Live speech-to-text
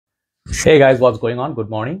Hey guys, what's going on? Good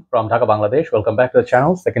morning from Dhaka, Bangladesh. Welcome back to the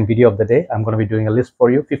channel. Second video of the day. I'm going to be doing a list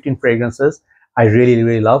for you. 15 fragrances I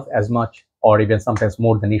really love as much or even sometimes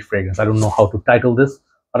more than each fragrance. I don't know how to title this,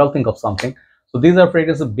 but I'll think of something. So these are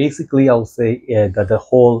fragrances. Basically, I'll say that the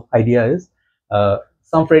whole idea is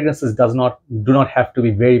some fragrances do not have to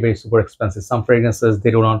be very super expensive. Some fragrances,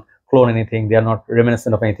 they do not clone anything. They are not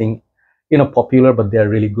reminiscent of anything, popular, but they are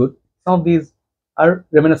really good. Some of these are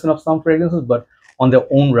reminiscent of some fragrances, but on their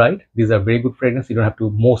own right, these are very good fragrances. You don't have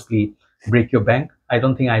to mostly break your bank. I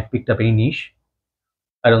don't think I picked up any niche.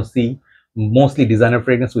 I don't see mostly designer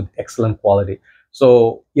fragrance with excellent quality.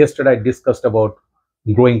 So yesterday I discussed about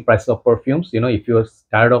growing price of perfumes. If you're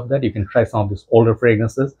tired of that, you can try some of these older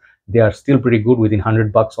fragrances. They are still pretty good, within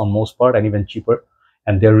 $100 on most part, and even cheaper,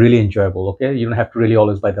 and they're really enjoyable. Okay, you don't have to really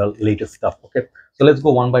always buy the latest stuff. Okay, so let's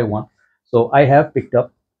go one by one. So I have picked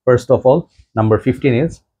up, first of all, number 15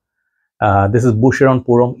 is this is Boucheron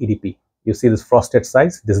Pour EDP. You see this frosted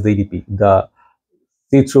size. This is the EDP. The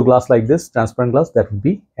see-through glass like this, transparent glass, that would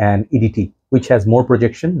be an EDT, which has more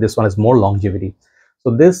projection. This one has more longevity.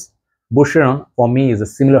 So this Boucheron for me is a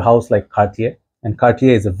similar house like Cartier, and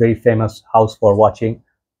Cartier is a very famous house for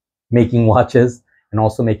making watches, and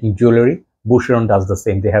also making jewelry. Boucheron does the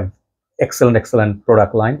same. They have excellent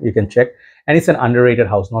product line. You can check, and it's an underrated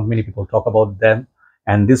house. Not many people talk about them.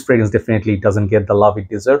 And this fragrance definitely doesn't get the love it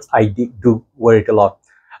deserves. I do wear it a lot,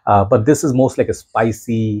 but this is most like a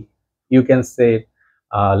spicy, you can say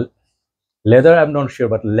leather, I'm not sure,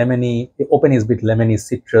 but lemony. The open is a bit lemony,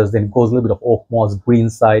 citrus, then goes a little bit of oak moss, green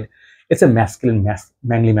side. It's a masculine,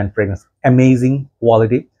 manly man fragrance. Amazing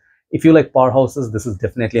quality. If you like powerhouses, this is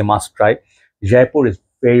definitely a must try. Jaipur is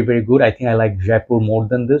very good. I think I like Jaipur more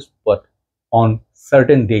than this, but on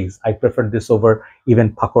certain days I prefer this over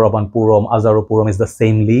even Paco Rabanne Purom, Azaro Purom is the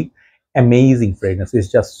same league. Amazing fragrance.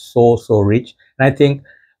 It's just so rich, and I think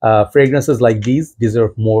fragrances like these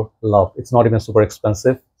deserve more love. It's not even super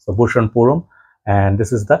expensive. So Boucheron Purom, and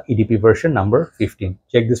this is the EDP version number 15.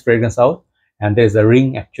 Check this fragrance out, and there's a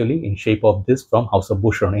ring actually in shape of this from House of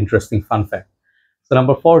Boucheron. Interesting fun fact. So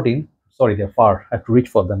number 14, sorry, they're far, I have to reach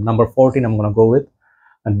for them. Number 14, I'm going to go with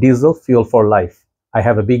a Diesel Fuel for Life. I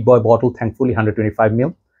have a big boy bottle, thankfully 125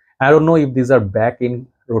 ml. I don't know if these are back in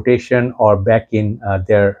rotation or back in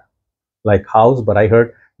their like house, but I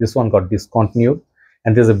heard this one got discontinued,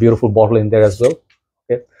 and there's a beautiful bottle in there as well.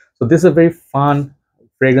 Okay, so this is a very fun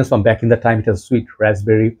fragrance from back in the time. It has sweet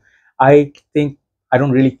raspberry. I think I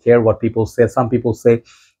don't really care what people say. Some people say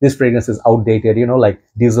this fragrance is outdated, like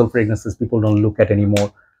diesel fragrances people don't look at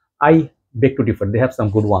anymore. I beg to differ. They have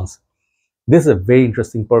some good ones. This is a very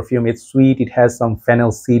interesting perfume. It's sweet. It has some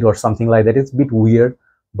fennel seed or something like that. It's a bit weird,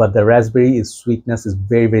 but the raspberry sweetness is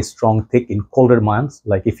very strong, thick in colder months.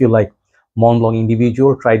 Like if you like Mont Blanc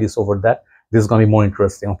individual, try this over that. This is going to be more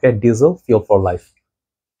interesting. Okay, Diesel Fuel for Life.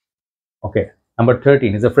 Okay, number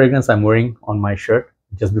 13 is a fragrance I'm wearing on my shirt.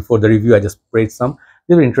 Just before the review, I just sprayed some.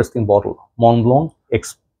 Very interesting bottle. Mont Blanc,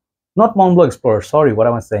 not Mont Blanc Explorer. Sorry, what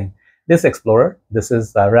am I saying? This Explorer. This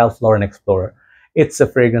is Ralph Lauren Explorer. It's a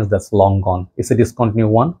fragrance that's long gone. It's a discontinued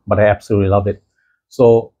one, but I absolutely love it.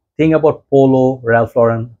 So thing about Polo, Ralph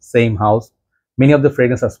Lauren, same house, many of the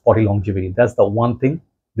fragrances have spotty longevity. That's the one thing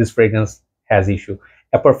this fragrance has issue.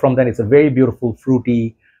 Apart from that, it's a very beautiful,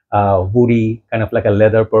 fruity, woody, kind of like a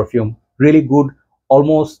leather perfume. Really good.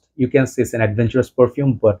 Almost, you can say it's an adventurous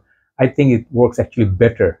perfume, but I think it works actually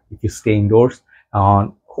better if you stay indoors.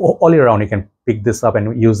 All year round, you can pick this up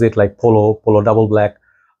and use it like Polo Double Black,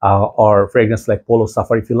 or fragrance like Polo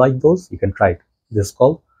Safari. If you like those, you can try it. This is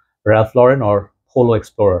called Ralph Lauren or Polo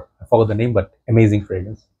Explorer. I forgot the name, but amazing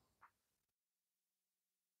fragrance.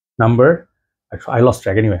 Number, I lost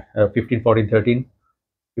track anyway. 15, 14, 13.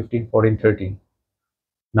 15, 14, 13.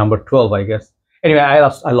 Number 12, I guess. Anyway, I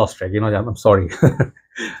lost track. I'm sorry.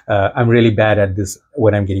 I'm really bad at this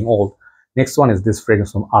when I'm getting old. Next one is this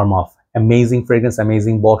fragrance from Armaf. Amazing fragrance,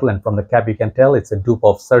 amazing bottle, and from the cap you can tell it's a dupe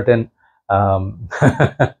of certain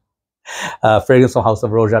fragrance from House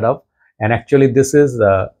of Roja Dove. And actually this is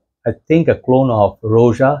I think a clone of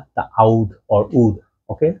Roja the Oud or Oud.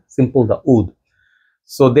 Okay, simple the Oud.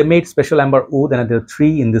 So they made special amber Oud, and there are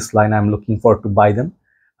 3 in this line. I'm looking forward to buy them.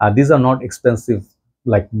 These are not expensive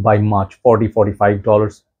like by much,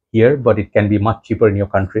 $40–45 here, but it can be much cheaper in your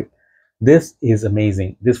country. This is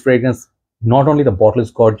amazing. This fragrance, not only the bottle is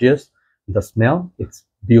gorgeous, the smell, it's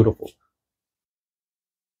beautiful.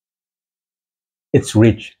 It's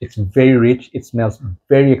rich. It's very rich. It smells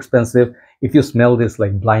very expensive. If you smell this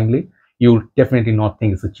like blindly, you'll definitely not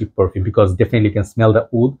think it's a cheap perfume, because definitely you can smell the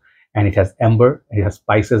oud, and it has amber, and it has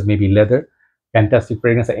spices, maybe leather. Fantastic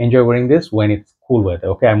fragrance. I enjoy wearing this when it's cool weather.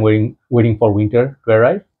 Okay, I'm waiting for winter to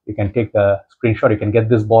arrive. you can take a screenshot, you can get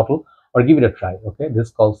this bottle or give it a try. Okay, this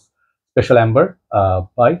is called Special Amber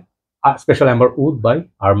Special Amber Oud by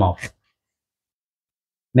Armaf.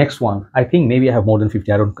 Next one, I think maybe I have more than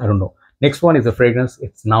 50. I don't know. Next one is a fragrance.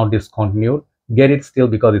 It's now discontinued. Get it still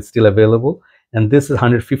because it's still available. And this is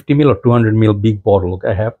 150 ml or 200 ml big bottle. Okay,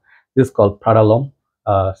 I have this called Prada L'Homme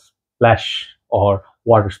Splash, or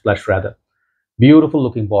Water Splash rather. Beautiful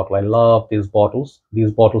looking bottle. I love these bottles.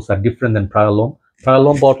 These bottles are different than Prada L'Homme. Prada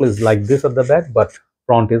L'Homme bottle is like this at the back, but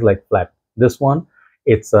front is like flat. This one,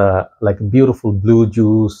 it's like a beautiful blue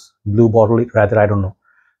juice, blue bottle rather, I don't know.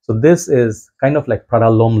 So this is kind of like Prada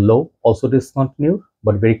L'Homme Low, also discontinued,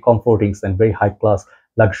 but very comforting scent, very high class,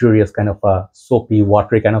 luxurious kind of a soapy,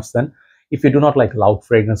 watery kind of scent. If you do not like loud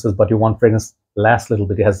fragrances, but you want fragrance last a little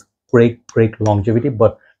bit, it has great longevity,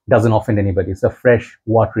 but doesn't offend anybody. It's a fresh,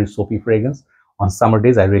 watery, soapy fragrance. On summer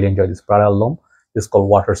days, I really enjoy this Prada L'Homme. This is called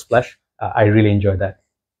Water Splash. I really enjoy that.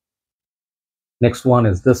 Next one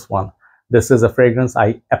is this one. This is a fragrance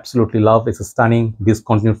I absolutely love. It's a stunning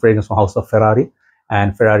discontinued fragrance from House of Ferrari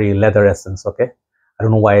and Ferrari Leather Essence. Okay, I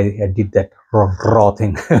don't know why I did that raw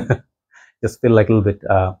thing. Just feel like a little bit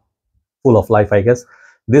full of life, I guess.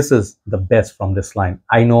 This is the best from this line.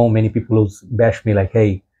 I know many people who bash me like,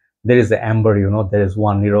 hey, there is the Amber, you know, there is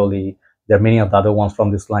one Neroli, there are many of the other ones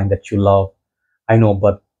from this line that you love. I know,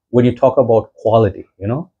 but when you talk about quality, you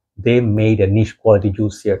know, they made a niche quality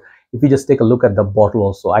juice here. If you just take a look at the bottle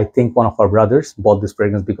also, I think one of our brothers bought this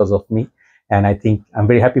fragrance because of me, and I think I'm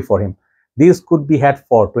very happy for him. These could be had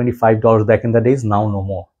for $25 back in the days. Now no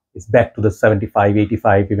more. It's back to the 75,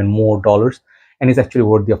 85, even more dollars, and it's actually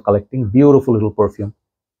worthy of collecting. Beautiful little perfume.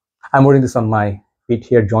 I'm wearing this on my feet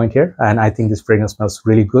here, joint here, and I think this fragrance smells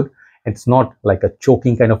really good. It's not like a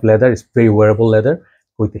choking kind of leather. It's very wearable leather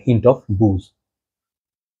with a hint of booze.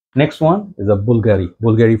 Next one is a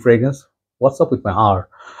Bvlgari fragrance. What's up with my R?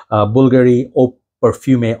 Bvlgari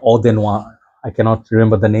Perfume Eau Des Noir. I cannot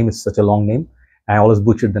remember the name. It's such a long name. I always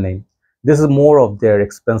butchered the name. This is more of their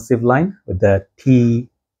expensive line with the tea.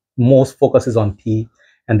 Most focus is on tea,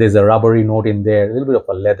 and there's a rubbery note in there, a little bit of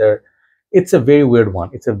a leather. It's a very weird one.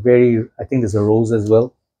 It's a very, I think there's a rose as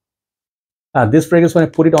well. This fragrance, when I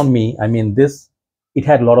put it on me, I mean, it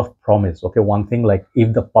had a lot of promise. Okay, one thing, like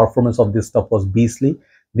if the performance of this stuff was beastly,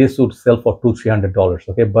 this would sell for $200-300.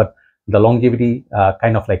 Okay, but the longevity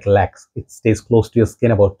kind of like lacks. It stays close to your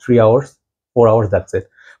skin about 3 hours, 4 hours, that's it.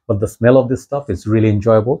 But the smell of this stuff is really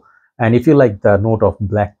enjoyable. And if you like the note of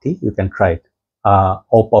black tea, you can try it.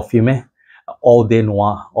 Eau Parfumée, Eau Des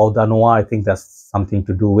Noir, Eau des Noir, I think that's something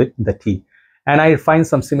to do with the tea. And I find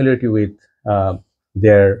some similarity with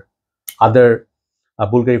their other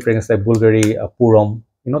Bvlgari fragrance like Bvlgari Pour Homme,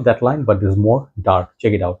 you know, that line, but this is more dark.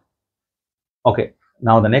 Check it out. Okay,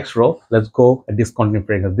 now the next row, let's go a discontinued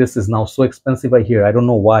fragrance. This is now so expensive I hear. I don't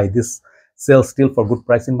know why. This sells still for good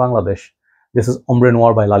price in Bangladesh. This is Ombre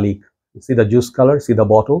Noir by Lalique. You see the juice color, see the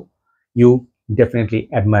bottle. You definitely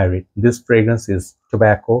admire it. This fragrance is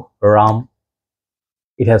tobacco, rum.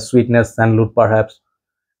 It has sweetness, sandalwood perhaps.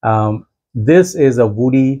 This is a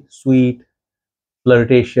woody, sweet,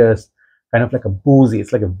 flirtatious, kind of like a boozy.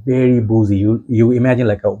 It's like a very boozy. You imagine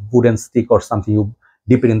like a wooden stick or something. You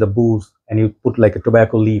dip it in the booze and you put like a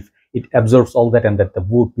tobacco leaf. It absorbs all that, and that the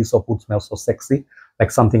wood, piece of wood smells so sexy,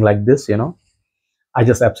 like something like this, you know. I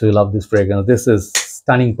just absolutely love this fragrance. This is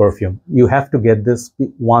stunning perfume. You have to get this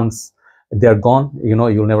once they're gone, you know,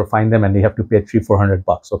 you'll never find them, and you have to pay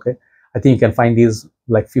 $300-400. Okay, I think you can find these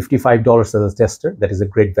like $55 as a tester. That is a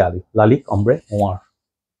great value. Lalique Ombre Noir.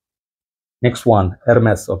 Next one,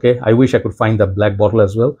 Hermes. Okay, I wish I could find the black bottle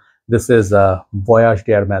as well. This is Voyage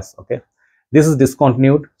D'Hermes. Okay, this is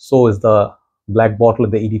discontinued. So is the black bottle,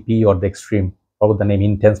 the EDP or the Extreme, probably the name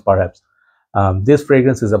Intense perhaps. This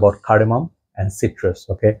fragrance is about cardamom and citrus.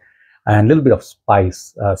 Okay, and a little bit of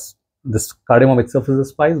spice. This cardamom itself is a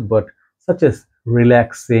spice, but such a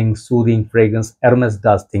relaxing, soothing fragrance. Hermes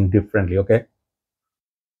does things differently. Okay,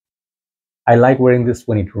 I like wearing this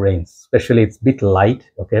when it rains, especially it's a bit light.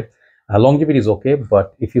 Okay, longevity is okay,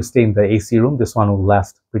 but if you stay in the AC room, this one will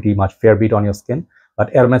last pretty much fair bit on your skin.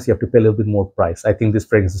 But Hermes, you have to pay a little bit more price. I think this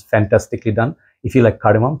fragrance is fantastically done. If you like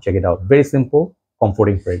cardamom, check it out. Very simple,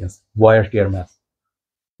 comforting fragrance. Voyage D'Hermes.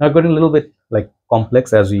 Now getting a little bit like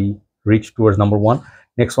complex as we reach towards number one.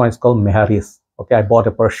 Next one is called Meharees. Okay, I bought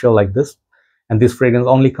a partial like this, and this fragrance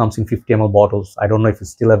only comes in 50 ml bottles. I don't know if it's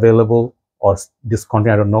still available or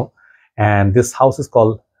discontinued, I don't know. And this house is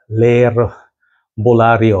called L'Arbolario.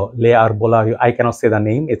 I cannot say the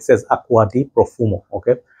name. It says Acqua di Profumo.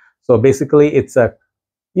 Okay, so basically it's a,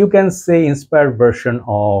 you can say, inspired version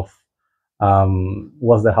of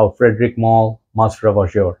was the how Frederic Malle Mas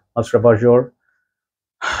Ravageur.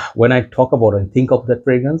 when I talk about and think of that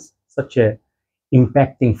fragrance, such a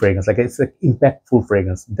impacting fragrance, like it's an impactful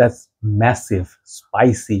fragrance that's massive,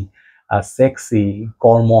 spicy, sexy,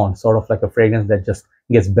 gourmand, sort of like a fragrance that just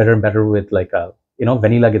gets better and better with like a,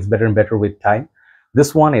 vanilla gets better and better with time.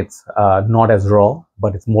 This one, it's not as raw,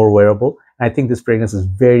 but it's more wearable. And I think this fragrance is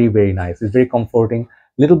very, very nice. It's very comforting,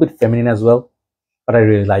 a little bit feminine as well, but I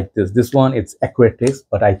really like this. This one, it's accurate taste,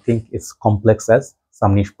 but I think it's complex as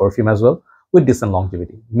some niche perfume as well with decent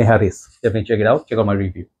longevity. Meharees, definitely check it out. Check out my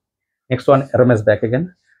review. Next one, Hermes back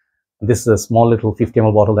again. This is a small little 50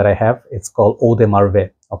 ml bottle that I have. It's called Eau Des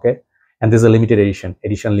Marveilles, okay? And this is a limited edition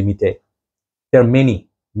limité. There are many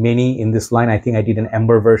in this line. I think I did an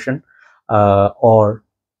amber version, or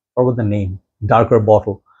what was the name? Darker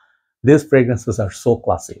bottle. These fragrances are so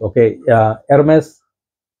classy, okay? Hermes,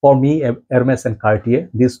 for me, Hermes and Cartier,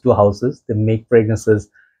 these two houses, they make fragrances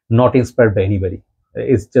not inspired by anybody.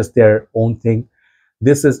 It's just their own thing.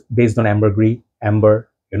 This is based on amber,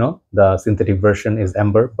 the synthetic version is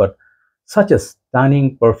amber, but such a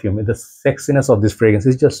stunning perfume. The sexiness of this fragrance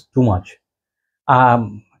is just too much.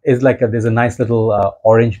 It's like there's a nice little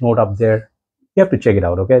orange note up there. You have to check it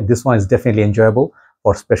out, okay? This one is definitely enjoyable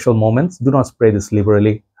for special moments. Do not spray this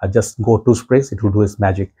liberally. Just go 2 sprays, it will do its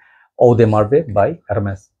magic. Eau Des Marveilles by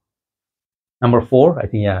Hermes. Number 4, I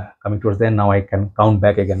think, yeah, coming towards the end, now I can count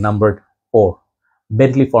back again. Number 4,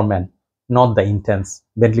 Bentley For Men, not the intense.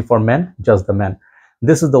 Bentley For Men, just the man.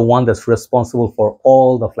 This is the one that's responsible for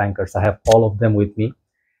all the flankers. I have all of them with me.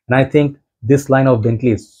 And I think this line of Bentley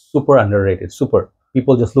is super underrated, super.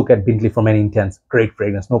 People just look at Bentley For Men intense, great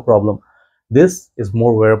fragrance, no problem. This is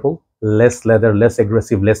more wearable, less leather, less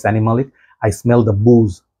aggressive, less animalic. I smell the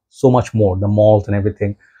booze so much more, the malt and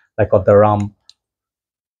everything, like of the rum.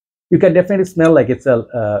 You can definitely smell like it's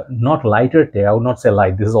a not lighter day. I would not say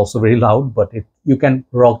light. This is also very loud, but you can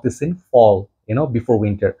rock this in fall, before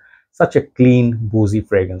winter. Such a clean, boozy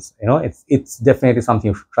fragrance. It's definitely something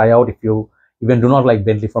you should try out. If you even do not like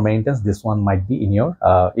Bentley For Men intense, this one might be in your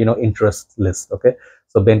interest list. Okay,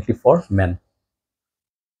 so Bentley For Men.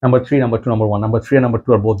 Number 3, number 2, number 1. Number 3 and number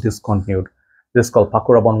 2 are both discontinued. This is called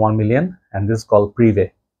Paco Rabanne 1 million, and this is called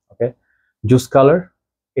Prive. Okay, juice color.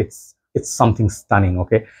 It's something stunning.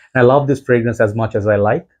 Okay, and I love this fragrance as much as I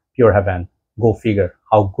like Pure Havane. Go figure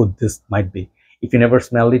how good this might be. If you never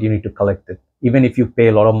smelled it, you need to collect it. Even if you pay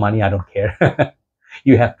a lot of money, I don't care.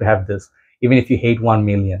 You have to have this. Even if you hate 1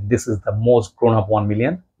 million, this is the most grown-up 1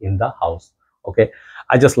 million in the house. Okay,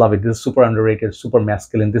 I just love it. This is super underrated, super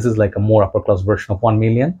masculine. This is like a more upper class version of 1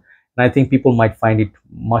 million, and I think people might find it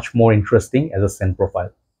much more interesting as a scent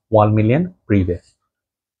profile. 1 million Prive.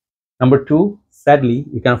 Number 2, sadly,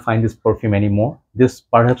 you can't find this perfume anymore. This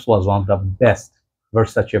perhaps was one of the best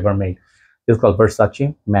Versace ever made. This is called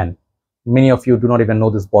Versace Man. Many of you do not even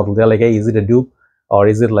know this bottle. They're like, hey, is it a dupe or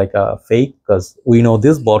is it like a fake? Because we know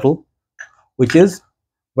this bottle, which is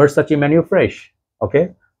Versace Menu Fresh.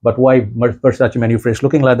 Okay, but why Versace Menu Fresh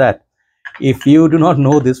looking like that? If you do not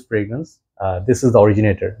know this fragrance, this is the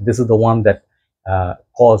originator. This is the one that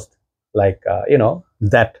caused like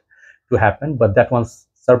that to happen, but that one's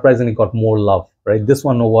surprisingly got more love, right? This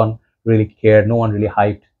one no one really cared, no one really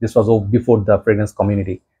hyped. This was before the fragrance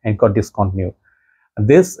community and got discontinued.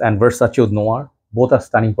 This and Versace with Noir, both are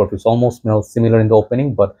stunning perfumes. Almost smell similar in the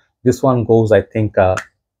opening, but this one goes, I think,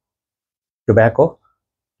 tobacco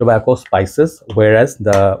spices, whereas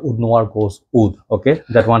the Oud Noir goes oud. Okay,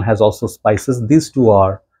 that one has also spices. These two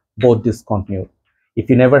are both discontinued. If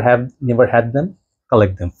you never had them,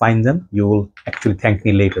 collect them, find them. You will actually thank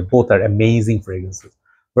me later. Both are amazing fragrances.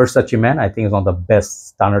 Versace Man, I think, is one of the best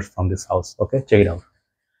stunners from this house. Okay, check it out.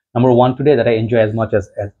 Number 1 today that I enjoy as much as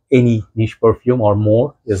any niche perfume or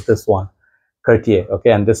more is this one, Cartier.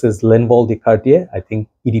 Okay, and this is L'Envol de Cartier, I think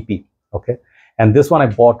EDP. Okay, and this one I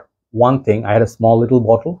bought one thing. I had a small little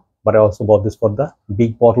bottle, but I also bought this for the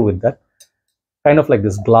big bottle with that kind of like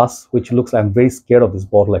this glass, which looks, I'm very scared of this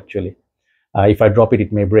bottle actually. If I drop it,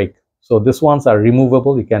 it may break. So these ones are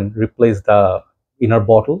removable. You can replace the inner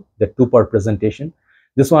bottle, the 2-part presentation.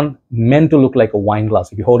 This one meant to look like a wine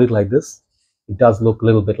glass. If you hold it like this, it does look a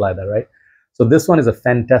little bit like that, right? So this one is a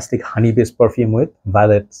fantastic honey-based perfume with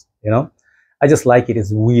violets. I just like it.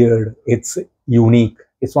 It's weird. It's unique.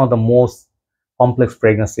 It's one of the most complex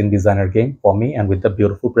fragrance in designer game for me, and with the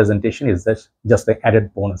beautiful presentation is just an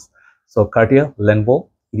added bonus. So Cartier L'Envol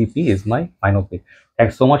EDP is my final pick.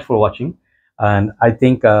 Thanks so much for watching, and I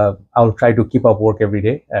think I'll try to keep up work every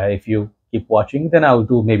day. If you keep watching, then I'll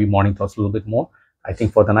do maybe morning thoughts a little bit more. I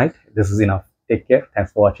think for the night, this is enough. Take care.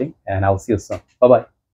 Thanks for watching, and I'll see you soon. Bye-bye.